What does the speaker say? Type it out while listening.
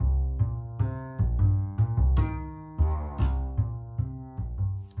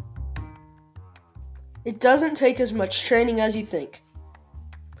It doesn't take as much training as you think.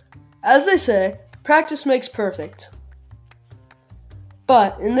 As they say, practice makes perfect.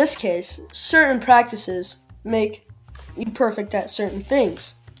 But in this case, certain practices make you perfect at certain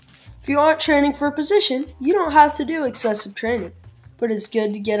things. If you aren't training for a position, you don't have to do excessive training. But it's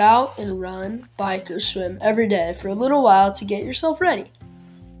good to get out and run, bike, or swim every day for a little while to get yourself ready.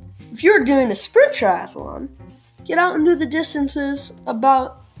 If you're doing a sprint triathlon, get out and do the distances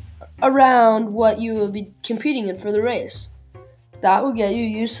around what you will be competing in for the race. That will get you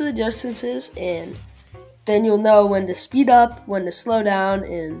used to the distances, and then you'll know when to speed up, when to slow down,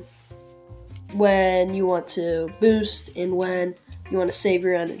 and when you want to boost, and when you want to save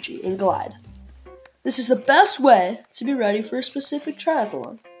your energy and glide. This is the best way to be ready for a specific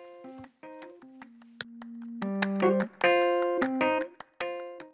triathlon.